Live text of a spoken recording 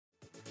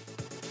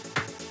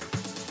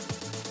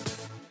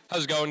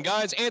How's it going,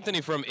 guys?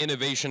 Anthony from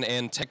Innovation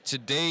and Tech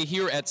Today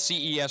here at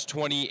CES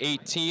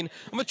 2018.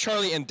 I'm with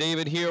Charlie and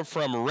David here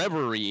from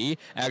Reverie.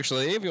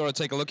 Actually, if you want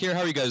to take a look here,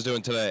 how are you guys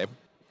doing today?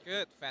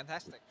 Good,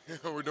 fantastic.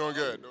 We're doing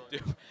good.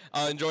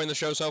 Enjoying the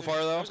show so far,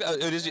 though?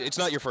 It's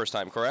not your first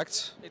time,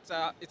 correct? It's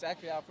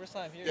actually our first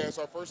time here. Yeah, it's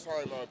our first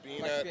time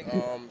being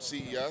at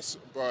CES,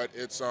 but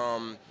it's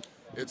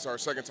our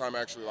second time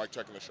actually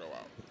checking the show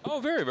out.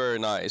 Oh, very, very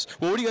nice.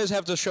 Well, what do you guys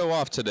have to show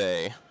off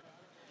today?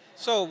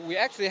 So we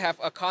actually have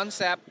a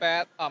concept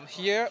bed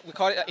here. We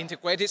call it an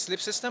integrated sleep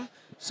system.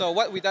 So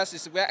what we do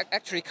is we're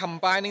actually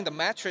combining the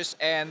mattress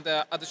and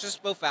the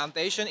adjustable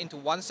foundation into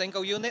one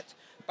single unit.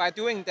 By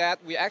doing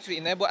that, we actually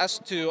enable us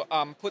to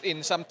put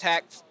in some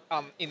tags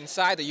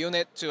inside the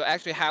unit to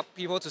actually help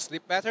people to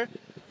sleep better.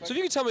 So if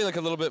you could tell me a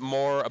little bit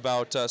more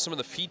about some of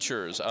the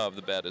features of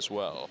the bed as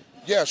well.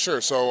 Yeah, sure.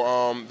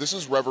 So this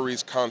is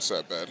Reverie's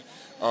concept bed.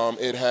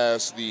 It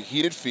has the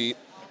heated feet,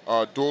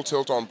 dual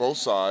tilt on both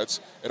sides.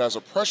 It has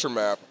a pressure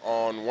map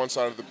on one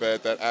side of the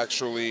bed that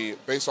actually,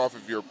 based off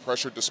of your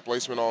pressure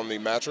displacement on the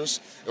mattress,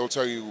 it will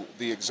tell you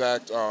the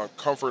exact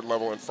comfort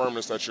level and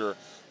firmness that your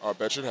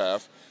bed should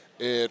have.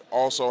 It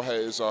also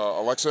has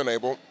Alexa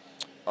enabled.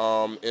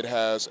 It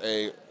has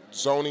a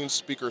zoning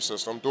speaker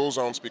system, dual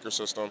zone speaker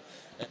system.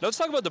 Now let's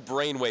talk about the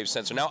brainwave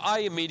sensor. Now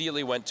I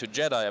immediately went to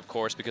Jedi, of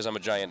course, because I'm a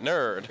giant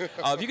nerd.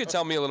 If you could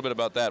tell me a little bit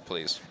about that,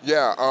 please.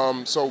 Yeah,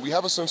 so we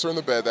have a sensor in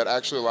the bed that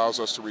actually allows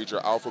us to read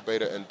your alpha,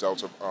 beta, and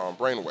delta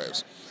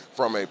brainwaves.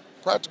 From a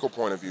practical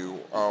point of view,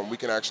 we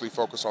can actually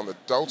focus on the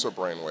delta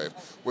brainwave,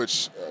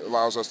 which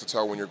allows us to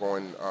tell when you're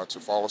going to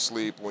fall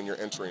asleep, when you're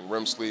entering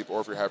REM sleep,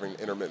 or if you're having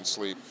intermittent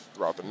sleep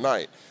throughout the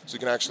night. So you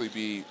can actually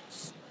be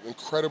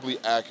incredibly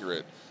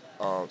accurate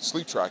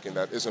sleep tracking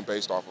that isn't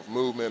based off of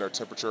movement or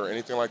temperature or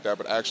anything like that,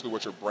 but actually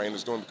what your brain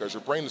is doing, because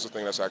your brain is the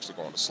thing that's actually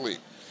going to sleep.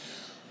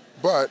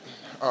 But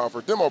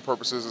for demo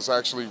purposes, it's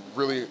actually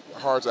really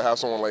hard to have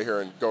someone lay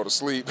here and go to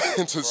sleep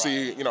and to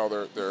see,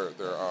 their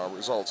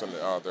results and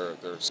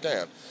their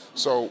scan.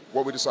 So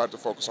what we decided to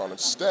focus on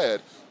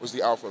instead was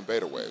the alpha and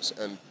beta waves.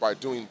 And by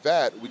doing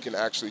that, we can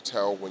actually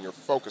tell when you're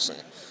focusing.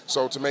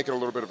 So to make it a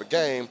little bit of a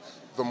game,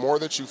 the more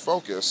that you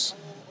focus,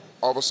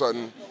 all of a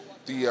sudden,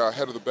 the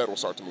head of the bed will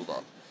start to move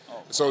up.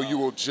 So you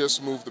will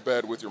just move the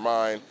bed with your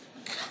mind,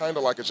 kind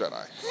of like a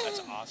Jedi.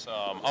 That's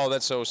awesome. Oh,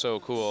 that's so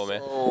cool,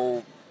 man.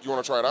 So you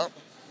want to try it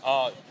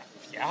out?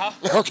 Yeah.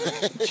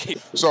 Okay.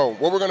 So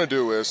what we're going to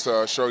do is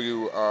to show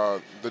you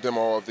the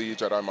demo of the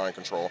Jedi Mind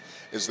Control,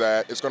 is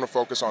that it's going to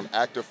focus on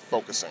active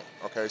focusing.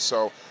 Okay,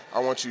 so I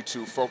want you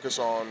to focus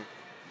on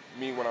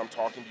me when I'm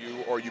talking to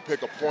you, or you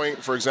pick a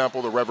point, for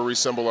example, the Reverie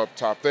symbol up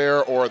top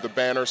there, or the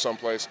banner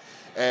someplace,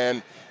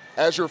 and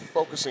as you're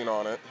focusing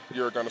on it,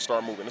 you're going to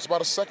start moving. It's about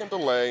a second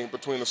delay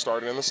between the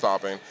starting and the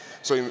stopping.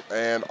 So,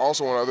 and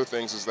also one of the other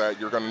things is that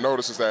you're going to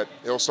notice is that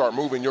it'll start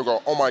moving. You'll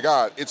go, oh my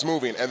God, it's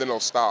moving, and then it'll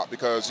stop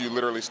because you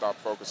literally stop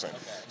focusing.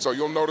 So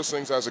you'll notice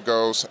things as it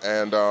goes.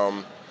 And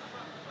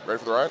ready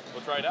for the ride?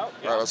 We'll try it out.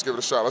 Yeah. All right, let's give it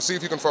a shot. Let's see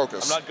if you can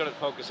focus. I'm not good at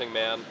focusing,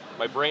 man.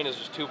 My brain is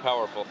just too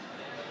powerful.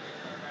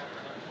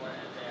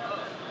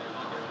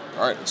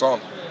 All right, it's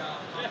on.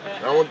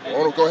 I want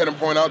to go ahead and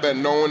point out that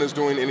no one is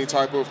doing any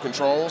type of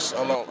controls.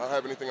 I don't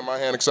have anything in my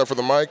hand except for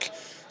the mic.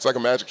 It's like a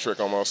magic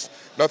trick almost.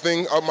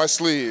 Nothing up my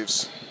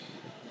sleeves.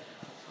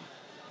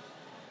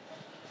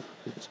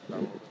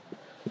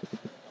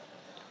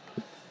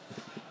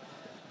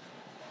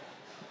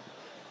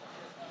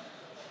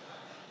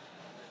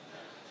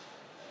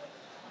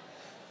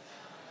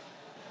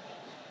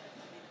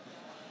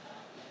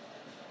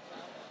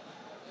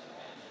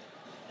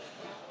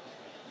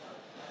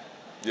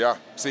 Yeah,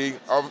 see,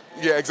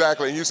 yeah,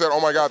 exactly. And you said,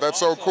 oh my God, that's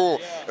so cool.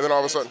 And then all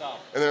of a sudden,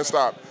 and then it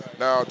stopped.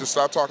 Now, just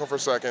stop talking for a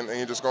second, and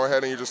you just go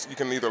ahead and you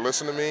can either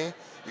listen to me,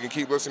 you can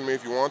keep listening to me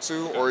if you want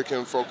to, or you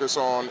can focus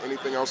on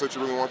anything else that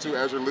you really want to.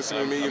 As you're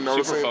listening to me, you're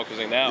noticing. Super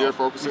focusing now. You're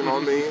focusing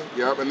on me,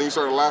 yep, and then you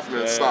started laughing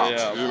and it stopped.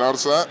 Yeah. Did you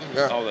notice that?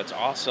 Yeah. Oh, that's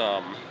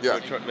awesome. Yeah.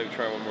 Maybe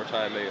try one more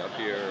time, maybe up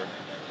here.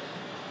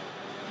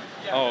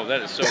 Oh,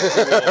 that is so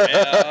cool,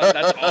 man.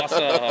 That's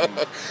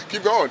awesome.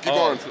 Keep going, keep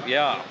going.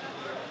 Yeah.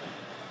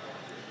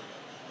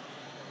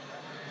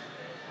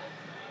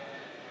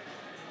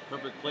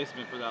 Perfect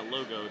placement for that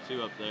logo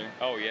too up there.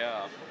 Oh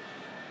yeah.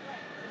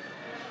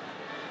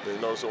 Did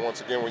you notice it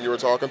once again when you were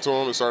talking to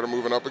him, it started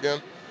moving up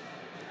again?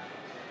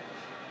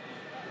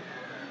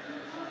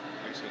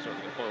 I'm just gonna start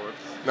looking forward.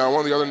 Now,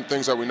 one of the other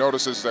things that we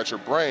notice is that your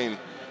brain,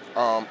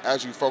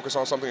 as you focus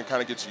on something, it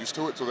kind of gets used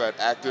to it. So that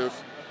active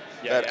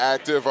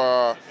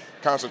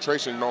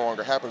concentration no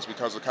longer happens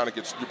because it kind of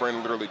your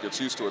brain literally gets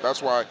used to it.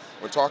 That's why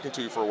when talking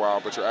to you for a while,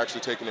 but you're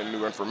actually taking in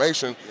new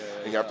information,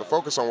 and you have to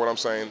focus on what I'm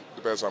saying,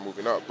 the bed's not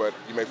moving up. But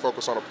you may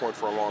focus on a point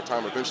for a long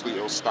time. Eventually,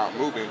 it'll stop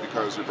moving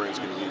because your brain's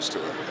getting used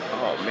to it.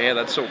 Oh man,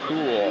 that's so cool.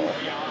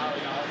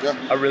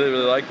 Yeah. I really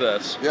like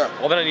this. Yeah.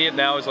 All that I need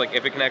now is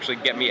if it can actually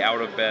get me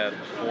out of bed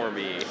for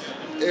me.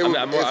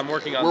 I'm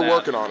working on that. We're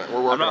working on it.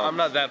 I'm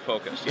not that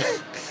focused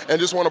yet. And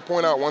just want to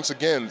point out once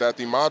again that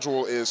the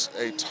module is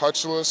a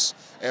touchless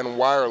and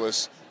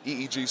wireless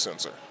EEG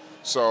sensor.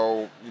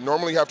 So you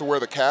normally have to wear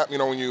the cap. You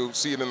know, when you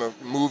see it in the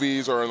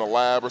movies or in the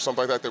lab or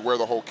something like that, they wear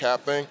the whole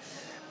cap thing.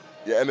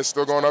 Yeah, and it's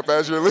still going up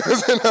as you're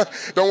listening.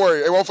 Don't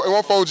worry, it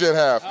won't fold you in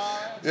half.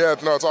 Yeah,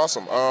 no, it's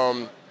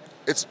awesome.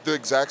 It's the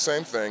exact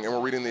same thing, and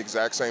we're reading the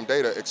exact same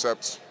data,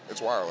 except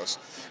it's wireless.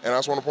 And I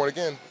just want to point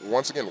again,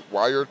 once again,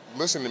 while you're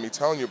listening to me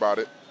telling you about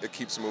it, it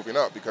keeps moving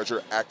up because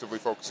you're actively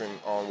focusing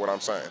on what I'm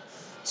saying.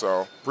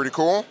 So, pretty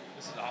cool.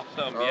 This is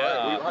awesome. All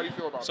Yeah. right. How do you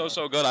feel about that?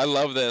 So good. I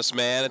love this,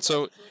 man. It's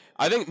so.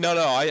 I think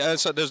I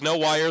said there's no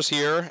wires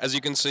here, as you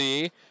can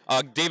see.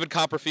 David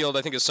Copperfield,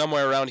 I think, is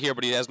somewhere around here,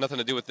 but he has nothing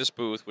to do with this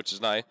booth, which is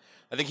nice.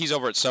 I think he's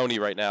over at Sony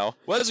right now.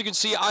 Well, as you can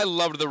see, I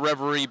loved the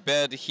Reverie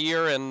bed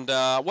here, and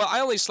well, I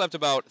only slept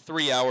about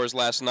 3 hours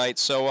last night,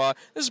 so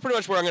this is pretty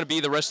much where I'm going to be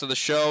the rest of the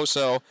show.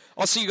 So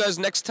I'll see you guys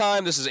next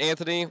time. This is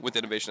Anthony with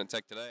Innovation and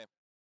Tech Today.